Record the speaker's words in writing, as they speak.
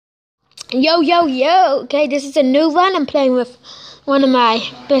Yo, yo, yo. Okay, this is a new one. I'm playing with one of my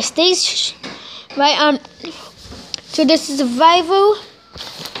besties. Right, so this is survival.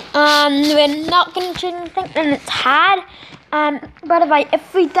 We're not going to choose anything, and it's hard. But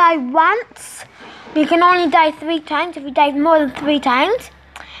if we die once, we can only die 3 times. If we die more than 3 times,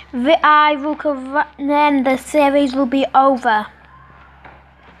 then the series will be over.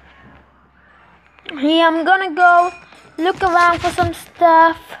 Here, I'm gonna go look around for some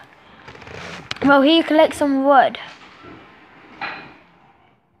stuff. Well, here, collect some wood.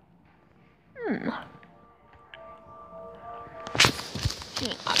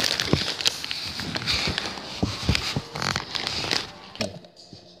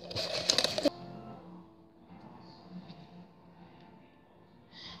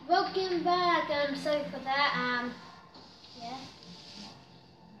 Welcome back. I'm sorry for that. Yeah.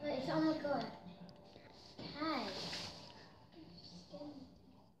 Wait, oh my god. Hi.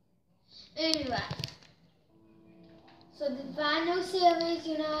 Anyway. So the final series,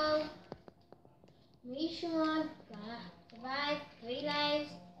 me, Sean, gonna survive 3 lives.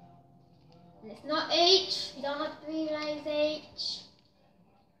 And it's not each. You don't have 3 lives each.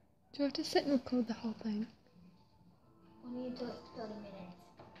 Do you have to sit and record the whole thing? Only until 30 minutes.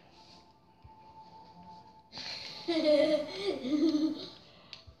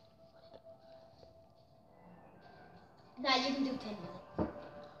 Now you can do 10 minutes.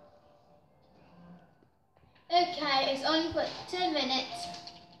 Okay, it's only for 10 minutes.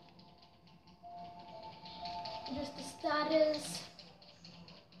 Just the starters.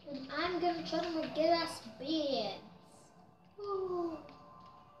 And I'm gonna try to get us beards. Ooh.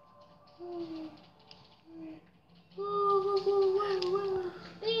 Ooh. Ooh.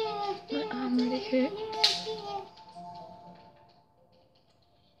 I'm really hurt.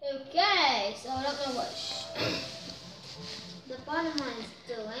 Okay, so I don't know what the bottom one is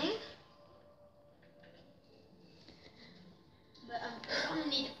doing. But I'm gonna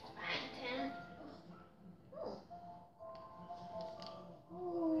need to find him.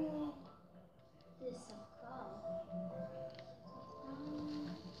 Ooh. This is so cool.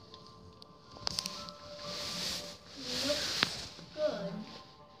 Looks good.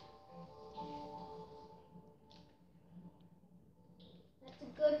 That's a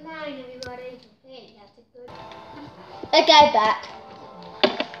good night, everybody. Hey, that's a good. Okay, back.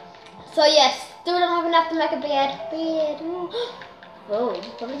 So yes, still don't have enough to make a bed. Food.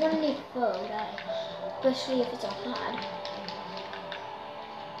 Probably gonna need food, especially if it's on hard.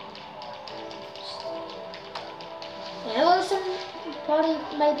 And also, probably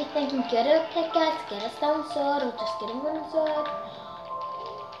maybe thinking get a pickaxe, get a stone sword, or just get a wooden sword.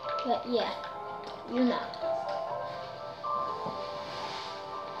 But yeah, you know.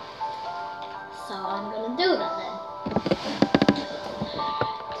 So I'm gonna do that then.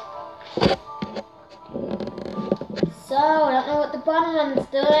 So I don't know what the bottom one is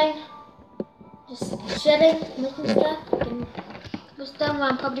doing. Just shedding, making stuff. This done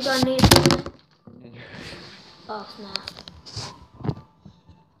one I'm probably gonna need. Oh snap.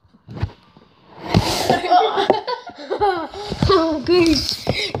 Oh gosh.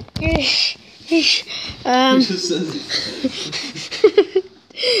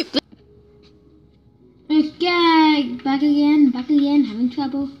 Okay, back again, having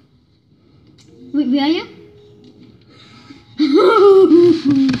trouble. Wait, where are you?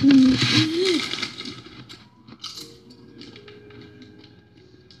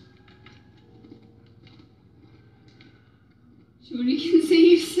 Surely you can see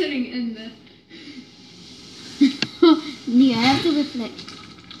you sitting in the... Yeah, I have to reflect.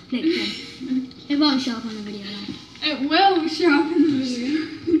 It won't show up on the video though. It will show up in the video.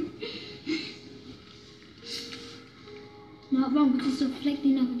 Not wrong, because it's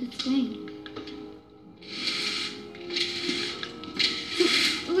reflecting off of the screen.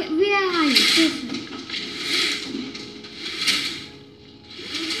 Where are you? Seriously.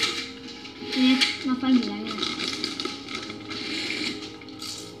 Yeah, I'll find you there, yeah.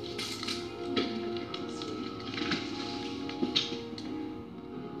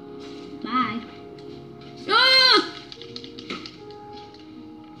 Bye. Ah!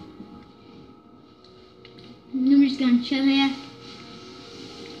 I'm just gonna chill here.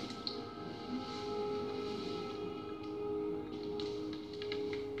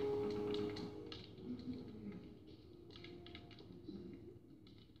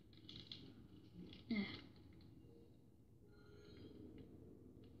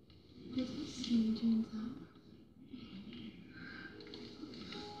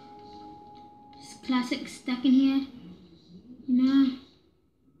 Just classic stuck in here, and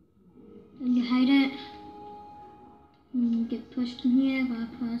you hide it, and you get pushed in here by a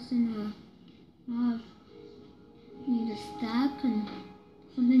person. person or you need a stack, and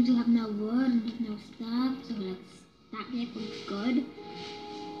sometimes you have no wood and have no stack, so like stack it was good.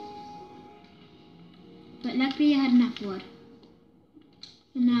 But luckily I had enough wood.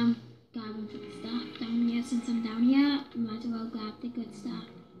 And now I'm grabbing for the stuff down here. Since I'm down here, I might as well grab the good stuff.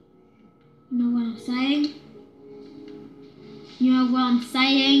 You know what I'm saying? You know what I'm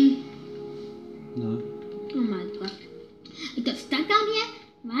saying? No. Oh my god. I got stuck down here,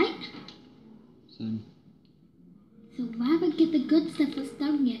 right? Same. So why would I get the good stuff that's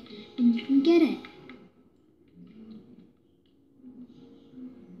down here and you can get it?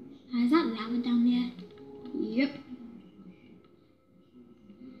 Is that lava down there? Yep.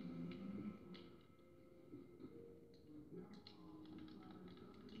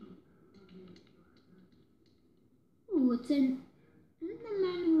 Oh, it's in the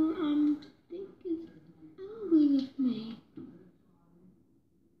manual. I think is angry with me.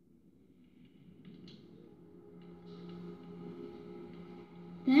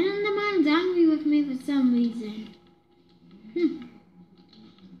 The Enderman's angry with me for some reason.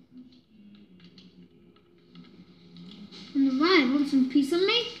 On the right, want some piece of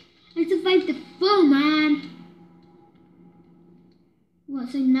me? I survived the full, man. What,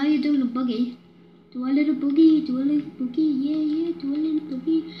 so now you're doing a boogie? Do a little boogie, do a little boogie, yeah, do a little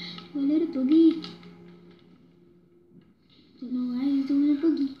boogie, do a little boogie. Don't know why he's doing a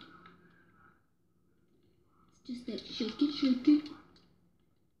boogie. It's just that shake it, shake it.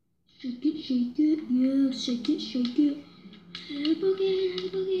 Shake it, shake it, yeah, shake it, shake it. Little boogie,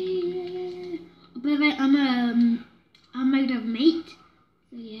 yeah. Oh, by the way, I'm made of meat,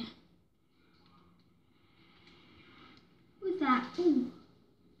 so yeah. What's that? Oh,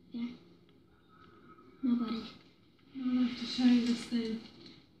 yeah. Nobody. I'll have to show you this thing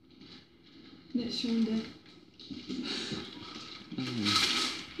that Sean did.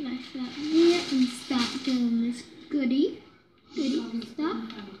 Like that here and start doing this goody stuff.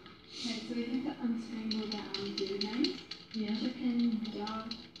 Okay, so we have to untangle that food names. Yeah. Chicken, dog,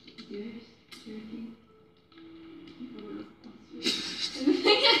 goose, turkey. And the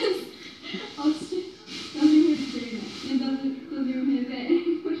thing is, ostrich doesn't even do that. It doesn't even have that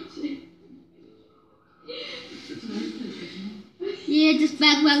anymore. Yeah, just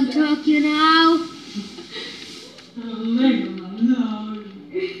background talk, you know. Leave him alone.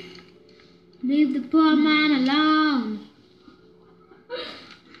 Leave the poor man alone.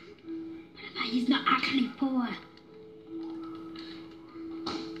 But he's not actually poor.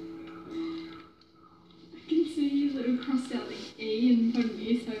 I can see you little crossed out the E and put an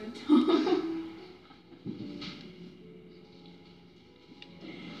S over top.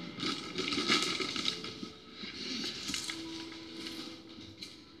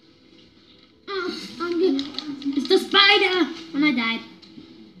 It's the spider! And I died.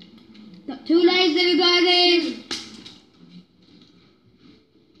 Got 2 legs, everybody!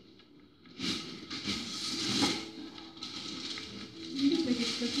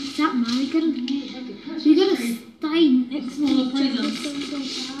 Stop, man. We gotta stay next to each other so we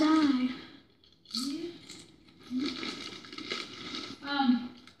don't die.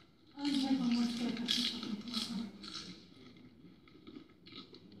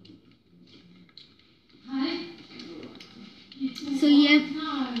 So yeah,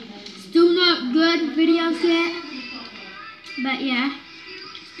 still not good videos yet, but yeah,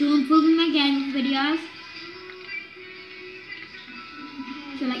 still improving my game videos.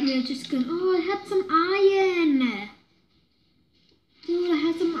 So like we were just going, oh, I had some iron. Dude, I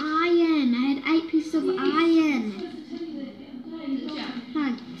had some iron. I had 8 pieces of iron.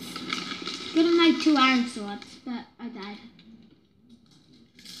 Thanks. Could have made 2 iron swords, but I died.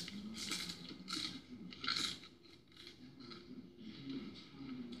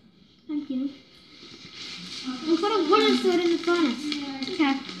 Thank you. I'm gonna put a sword in the furnace.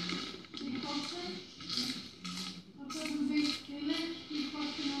 Okay.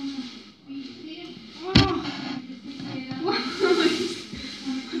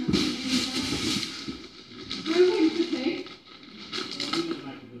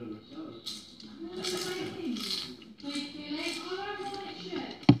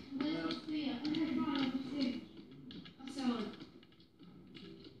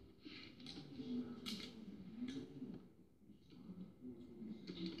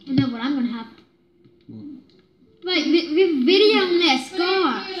 I know what I'm gonna have. Right, we're videoing this. Go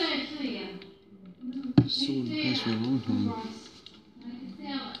on. Sword pass for a long time.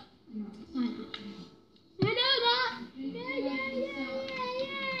 I know that. Yeah.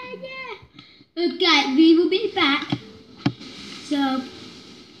 Okay, we will be back.